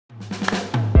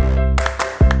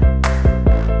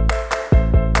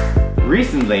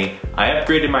recently, I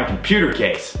upgraded my computer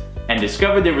case and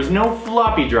discovered there was no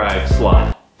floppy drive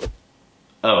slot.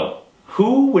 Oh,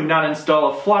 who would not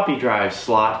install a floppy drive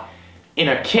slot in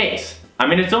a case? I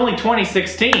mean, it's only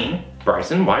 2016.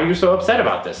 Bryson, why are you so upset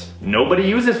about this? Nobody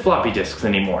uses floppy disks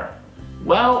anymore.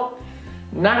 Well,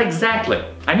 not exactly.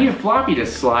 I need a floppy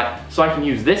disk slot so I can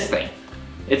use this thing.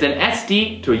 It's an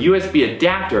SD to a USB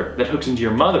adapter that hooks into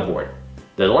your motherboard.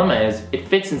 The dilemma is, it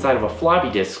fits inside of a floppy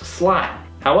disk slot.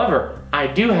 However, I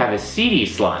do have a CD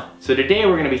slot. So today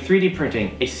we're going to be 3D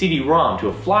printing a CD Rom to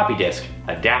a floppy disk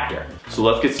adapter. So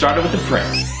let's get started with the print.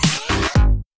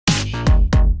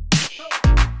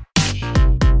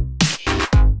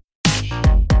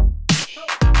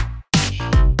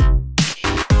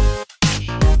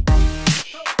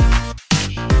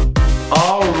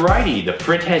 Alrighty, the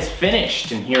print has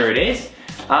finished, and here it is.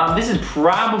 This is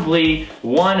probably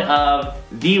one of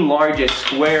the largest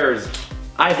squares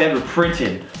I've ever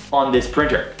printed on this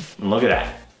printer. And look at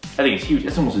that. I think it's huge.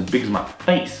 It's almost as big as my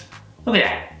face. Look at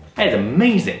that. That is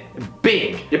amazing.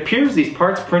 Big. It appears these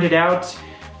parts printed out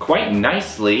quite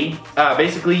nicely.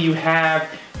 Basically, you have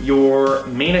your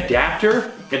main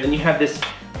adapter, and then you have this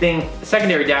thing,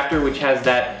 secondary adapter, which has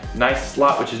that nice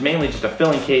slot, which is mainly just a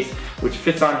filling case, which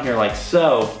fits on here like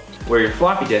so, where your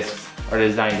floppy disks are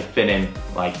designed to fit in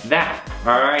like that.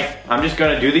 All right, I'm just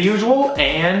gonna do the usual,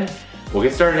 and we'll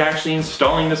get started actually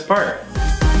installing this part.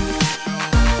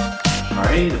 All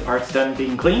right, the part's done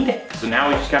being cleaned, so now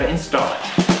we just gotta install it.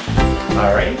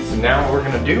 All right, so now what we're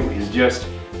gonna do is just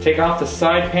take off the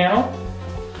side panel.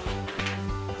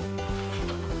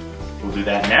 We'll do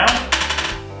that now.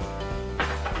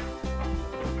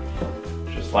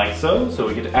 Just like so, so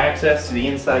we get access to the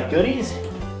inside goodies.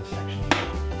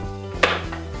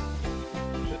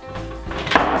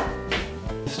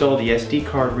 Install the SD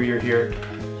card reader here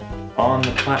on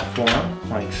the platform,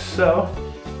 like so.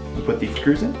 We put these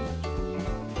screws in.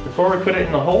 Before we put it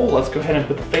in the hole, let's go ahead and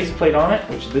put the faceplate on it,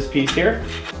 which is this piece here.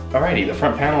 Alrighty, the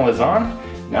front panel is on.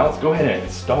 Now let's go ahead and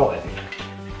install it.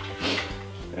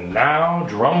 And now,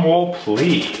 drum roll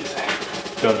please.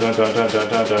 Dun dun dun dun dun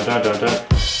dun dun dun dun dun.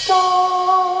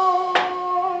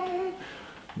 Dun.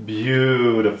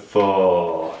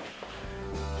 Beautiful.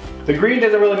 The green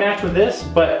doesn't really match with this,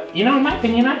 but you know, in my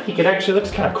opinion, I think it actually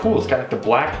looks kind of cool. It's got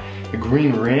like the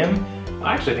green rim.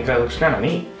 I actually think that looks kind of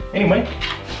neat. Anyway,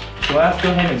 so let's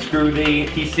go ahead and screw the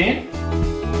piece in.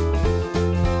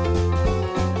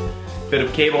 Bit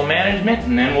of cable management,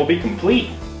 and then we'll be complete.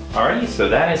 Alrighty, so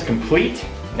that is complete.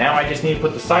 Now I just need to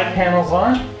put the side panels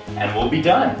on, and we'll be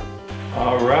done.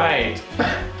 Alright,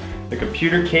 the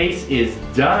computer case is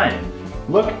done.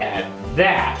 Look at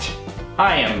that.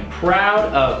 I am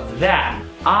proud of that.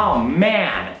 Oh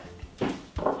man,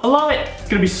 I love it. It's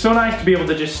gonna be so nice to be able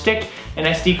to just stick an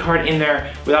SD card in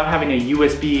there without having a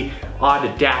USB odd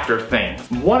adapter thing.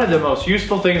 One of the most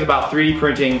useful things about 3D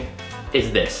printing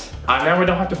is this. I now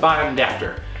don't have to buy an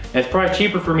adapter. And it's probably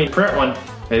cheaper for me to print one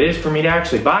than it is for me to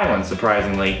actually buy one,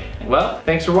 surprisingly. Well,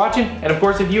 thanks for watching. And of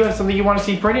course, if you have something you want to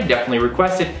see printed, definitely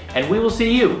request it. And we will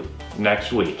see you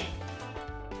next week.